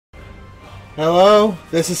Hello,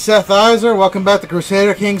 this is Seth Iser. Welcome back to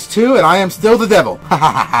Crusader Kings 2, and I am still the devil. Ha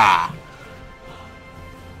ha ha ha!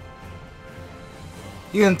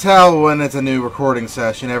 You can tell when it's a new recording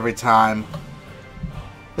session every time.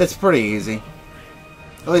 It's pretty easy.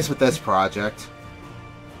 At least with this project.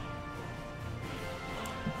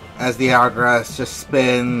 As the hourglass just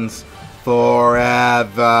spins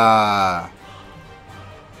forever.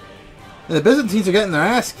 And the Byzantines are getting their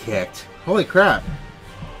ass kicked. Holy crap.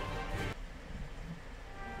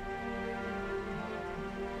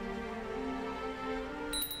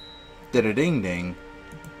 Ding-ding.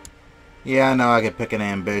 Yeah, I know I could pick an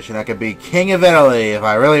ambition. I could be King of Italy if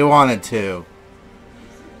I really wanted to.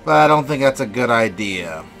 But I don't think that's a good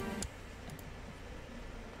idea.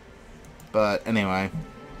 But anyway.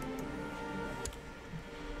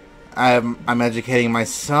 I'm educating my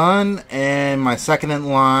son and my second in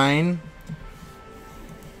line.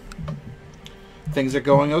 Things are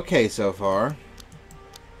going okay so far.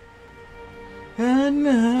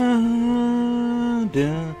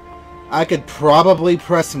 I could probably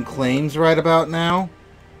press some claims right about now.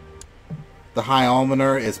 The High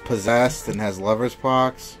Almoner is possessed and has lover's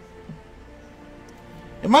pox.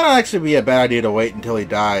 It might not actually be a bad idea to wait until he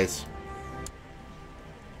dies.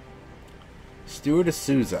 Steward of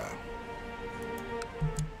Susa.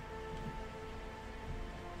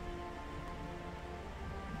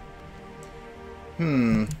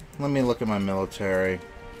 Let me look at my military.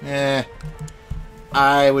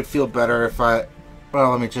 I would feel better if I...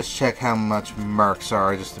 Well, let me just check how much mercs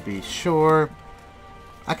are, just to be sure.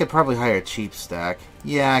 I could probably hire a cheap stack.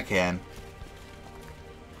 Yeah, I can.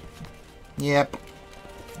 Yep.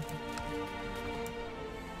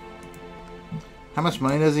 How much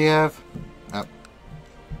money does he have? Oh.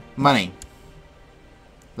 Money.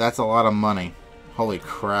 That's a lot of money. Holy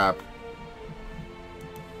crap.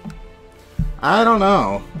 I don't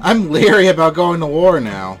know. I'm leery about going to war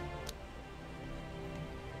now.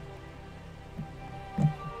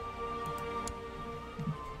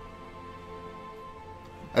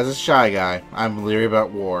 As a shy guy, I'm leery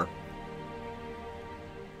about war.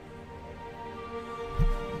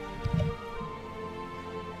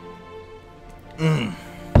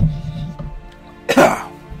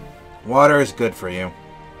 Water is good for you.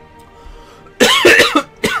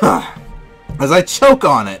 As I choke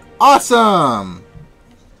on it. Awesome!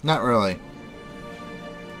 Not really.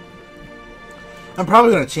 I'm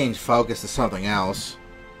probably going to change focus to something else.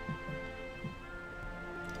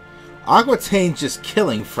 Aquitaine's just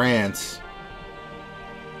killing France.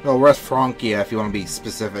 Well, West Francia, if you want to be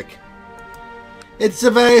specific. It's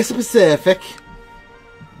a very specific.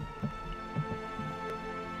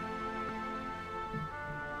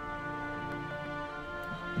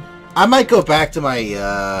 I might go back to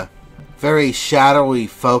my very shadowy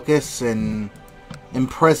focus and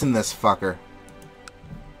imprison this fucker.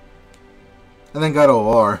 And then go to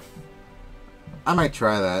war. I might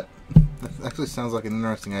try that. That actually sounds like an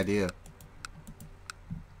interesting idea.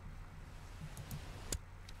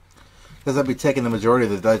 Because I'd be taking the majority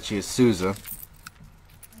of the Duchy of Susa.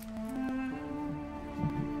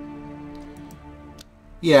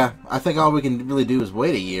 Yeah, I think all we can really do is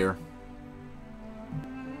wait a year.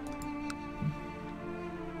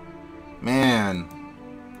 Man.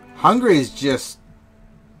 Hungary's just...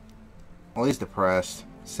 Well, he's depressed.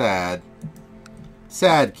 Sad.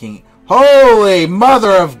 Sad king... Holy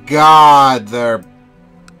mother of God!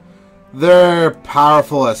 They're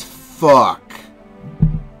powerful as fuck.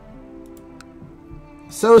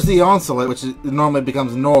 So is the Onslaught, which normally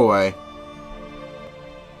becomes Norway.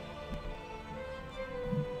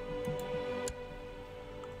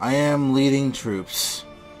 I am leading troops.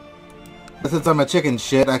 Since I'm a chicken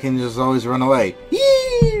shit, I can just always run away.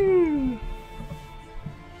 Yee!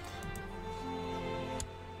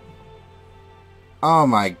 Oh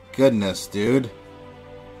my goodness, dude.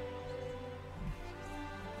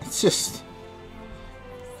 It's just...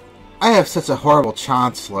 I have such a horrible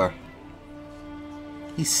Chancellor.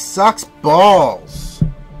 He sucks balls.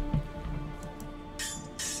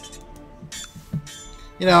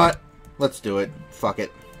 You know what? Let's do it. Fuck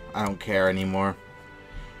it. I don't care anymore.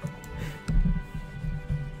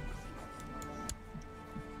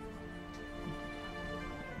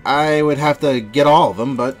 I would have to get all of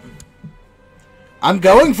them, but... I'm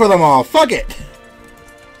going for them all! Fuck it!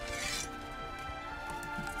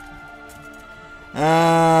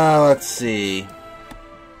 Let's see.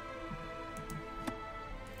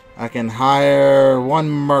 I can hire one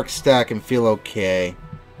merc stack and feel okay.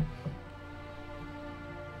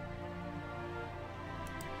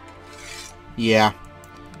 Yeah.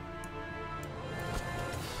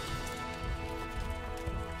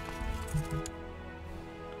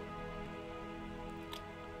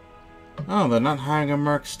 Oh, they're not hiring a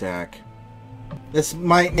merc stack. This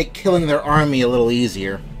might make killing their army a little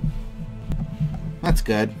easier. That's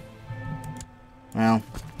good. Well,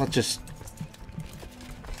 let's just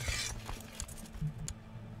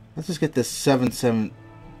get this 7-7.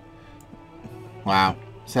 Wow,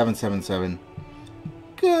 777.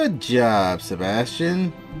 Good job,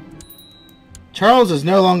 Sebastian. Charles is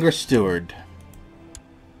no longer steward.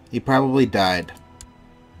 He probably died.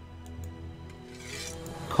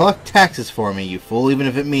 Collect taxes for me, you fool, even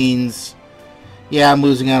if it means... Yeah, I'm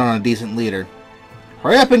losing out on a decent leader.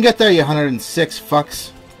 Hurry up and get there, you 106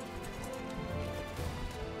 fucks.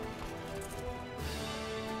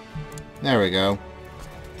 There we go.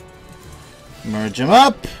 Merge them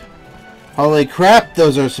up. Holy crap,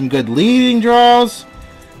 those are some good leading draws.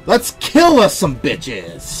 Let's kill us some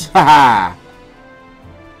bitches. Haha.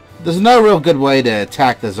 There's no real good way to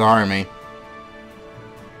attack this army.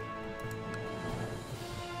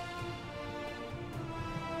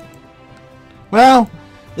 Well,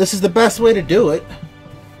 this is the best way to do it.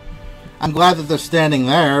 I'm glad that they're standing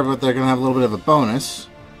there, but they're going to have a little bit of a bonus.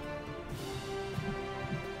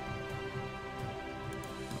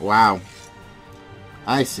 Wow.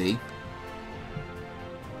 I see.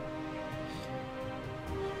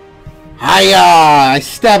 Hiya! I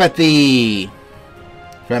stab at thee!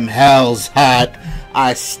 From hell's heart,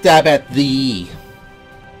 I stab at thee!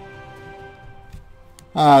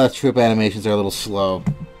 Ah, the troop animations are a little slow.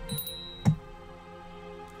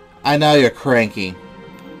 I know you're cranky.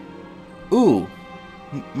 Ooh,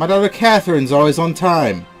 my daughter Catherine's always on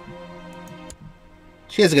time.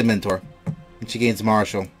 She has a good mentor, and she gains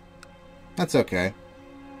Marshall. That's okay.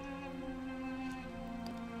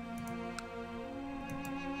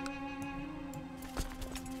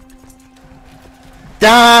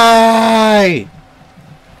 Die!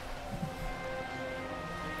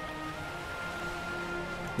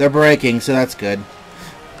 They're breaking, so that's good.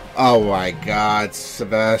 Oh my god,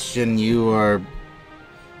 Sebastian, you are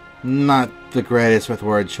not the greatest with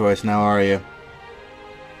word choice now, are you?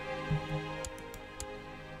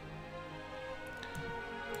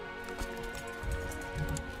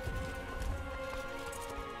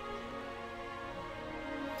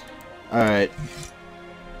 Alright.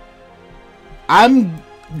 I'm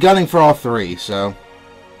gunning for all three, so...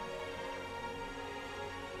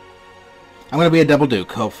 I'm going to be a double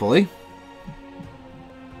duke, hopefully.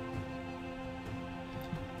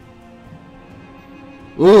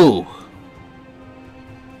 Ooh.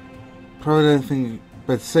 Probably anything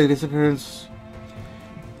but say disappearance.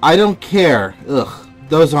 I don't care. Ugh.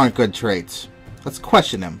 Those aren't good traits. Let's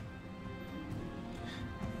question him.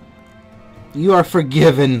 You are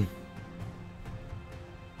forgiven.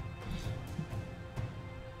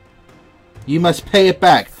 You must pay it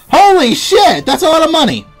back. Holy shit! That's a lot of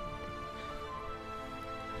money!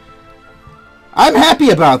 I'm happy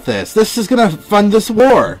about this. This is gonna fund this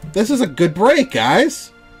war. This is a good break,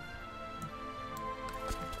 guys.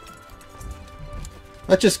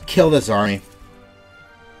 Let's just kill this army.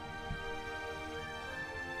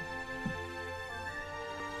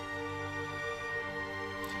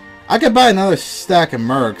 I could buy another stack of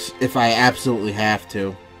mercs if I absolutely have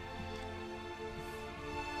to.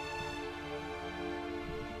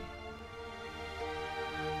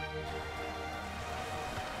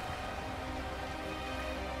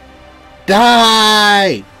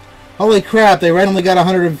 Die! Holy crap, they randomly got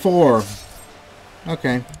 104.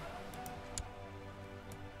 Okay.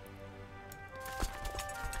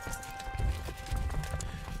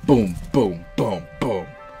 Boom, boom, boom, boom.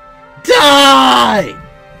 Die!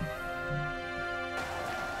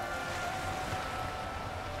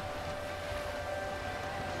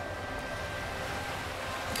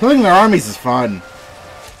 Killing their armies is fun.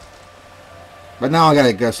 But now I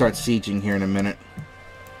gotta go start sieging here in a minute.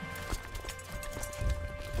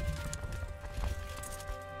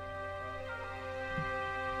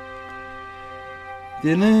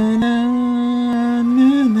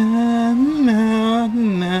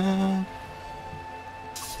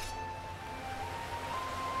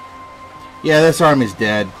 Yeah, this army's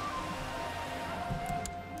dead.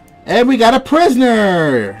 And we got a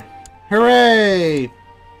prisoner! Hooray!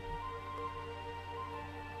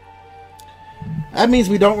 That means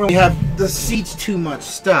we don't really have to siege too much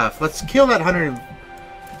stuff. Let's kill that 100...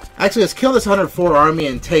 Actually, let's kill this 104 army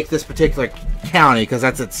and take this particular county, because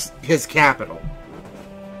that's his capital.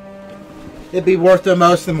 It'd be worth the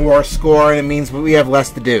most in war score, and it means we have less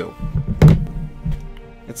to do.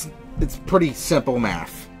 It's pretty simple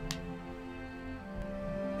math.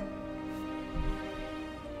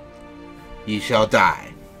 Ye shall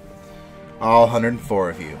die. All 104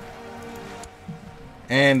 of you.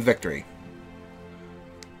 And victory.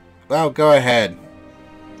 Well, go ahead.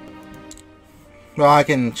 Well, I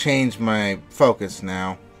can change my focus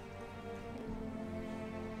now.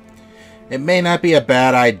 It may not be a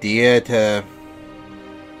bad idea to...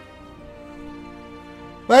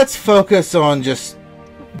 Let's focus on just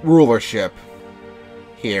rulership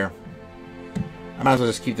here. I might as well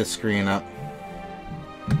just keep the screen up.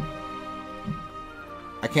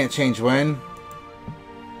 I can't change when?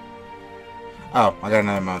 Oh, I got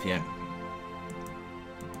another month yet.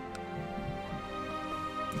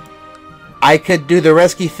 I could do the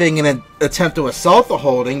rescue thing in an attempt to assault the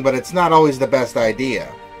holding, but it's not always the best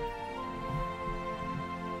idea.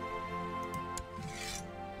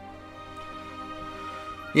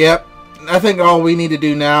 Yep, I think all we need to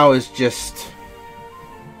do now is just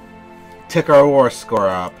tick our war score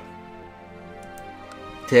up.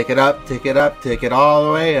 Tick it up, tick it up, tick it all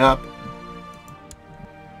the way up.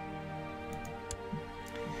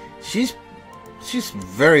 She's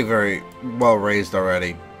very, very well raised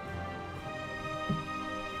already.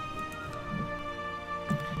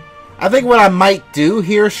 I think what I might do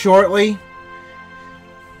here shortly,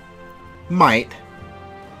 and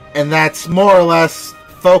that's more or less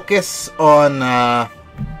focus on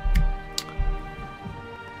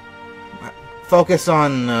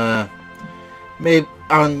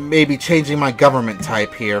maybe changing my government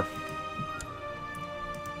type here.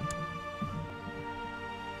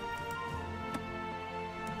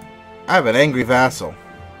 I have an angry vassal.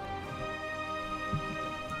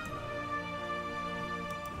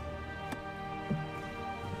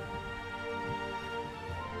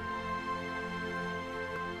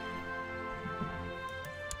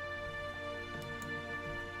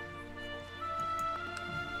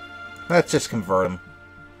 Let's just convert him.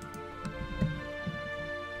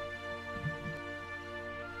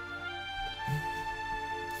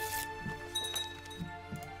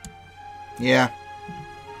 Yeah.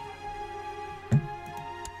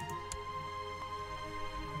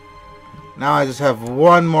 Now I just have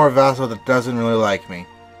one more vassal that doesn't really like me.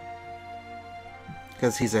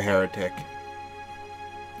 Because he's a heretic.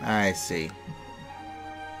 I see.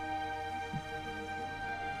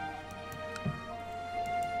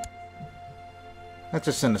 Let's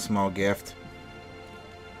just send a small gift.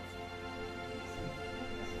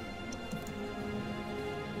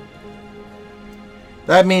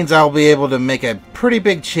 That means I'll be able to make a pretty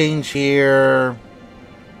big change here.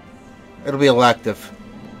 It'll be elective.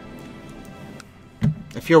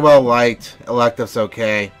 If you're well liked, elective's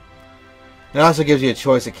okay. It also gives you a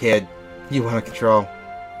choice of kid you want to control.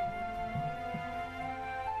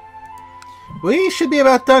 We should be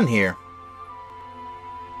about done here.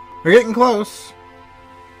 We're getting close.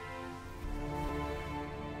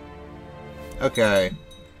 Okay.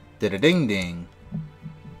 Ding-ding.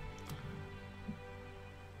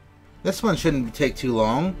 This one shouldn't take too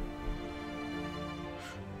long.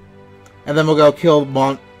 And then we'll go kill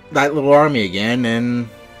that little army again, and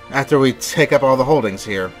after we take up all the holdings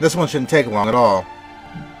here. This one shouldn't take long at all.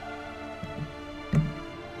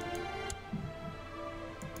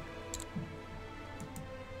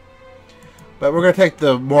 But we're going to take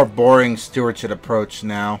the more boring stewardship approach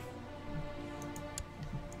now.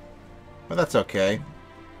 But that's okay.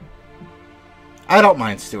 I don't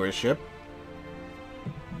mind stewardship.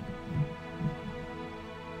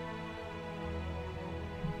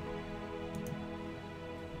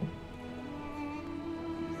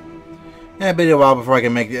 Yeah, it'll be a while before I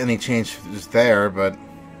can make any changes there, but...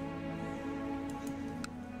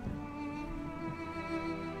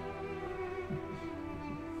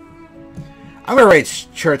 I'm gonna raise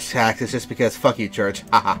church taxes just because fuck you, church.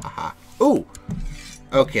 Ha ha ha ha. Ooh!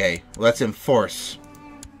 Okay, let's enforce.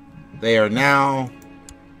 They all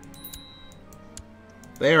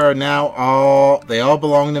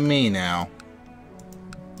belong to me now.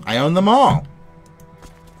 I own them all.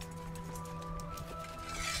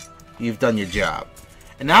 You've done your job.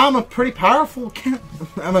 And now I'm a pretty powerful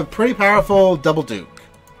double duke.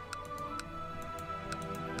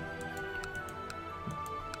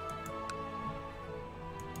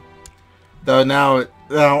 Though now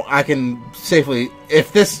I can safely,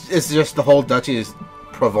 if this is just the whole Duchy of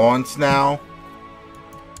Provence now,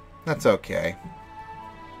 that's okay.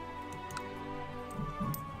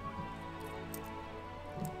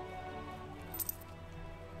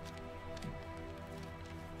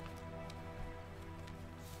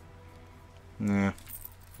 Nah.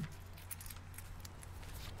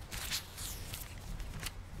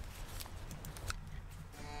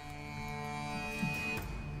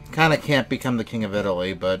 Kinda can't become the King of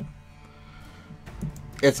Italy, but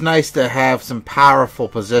it's nice to have some powerful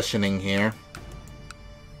positioning here.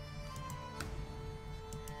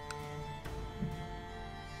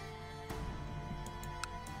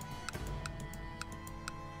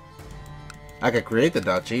 I could create the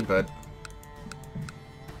duchy, but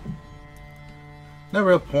no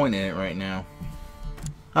real point in it right now.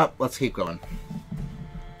 Oh, let's keep going.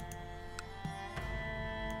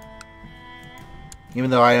 Even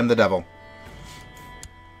though I am the devil.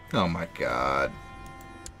 Oh my god.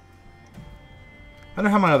 I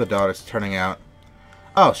wonder how my other daughter's turning out.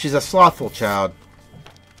 Oh, she's a slothful child.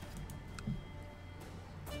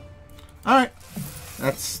 Alright.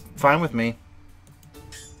 That's fine with me.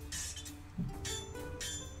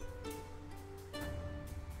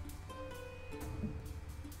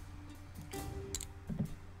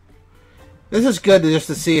 This is good just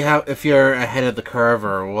to see how if you're ahead of the curve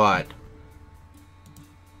or what.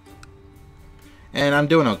 And I'm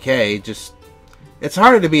doing okay. Just it's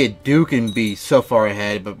harder to be a duke and be so far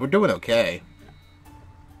ahead, but we're doing okay.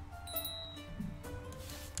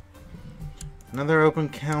 Another open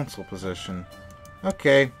council position.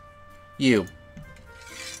 Okay. You.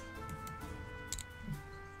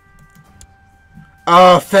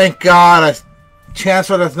 Oh, thank God. A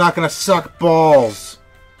chancellor that's not going to suck balls.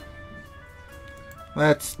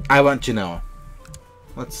 I want Genoa.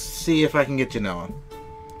 Let's see if I can get Genoa.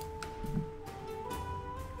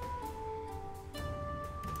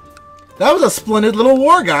 That was a splendid little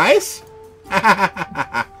war, guys.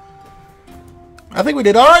 I think we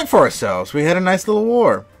did alright for ourselves. We had a nice little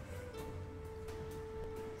war.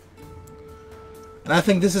 And I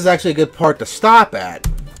think this is actually a good part to stop at.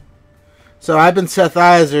 So I've been Seth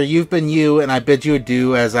Iser, you've been you, and I bid you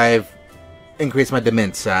adieu as I've increased my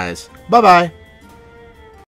dement size. Bye-bye.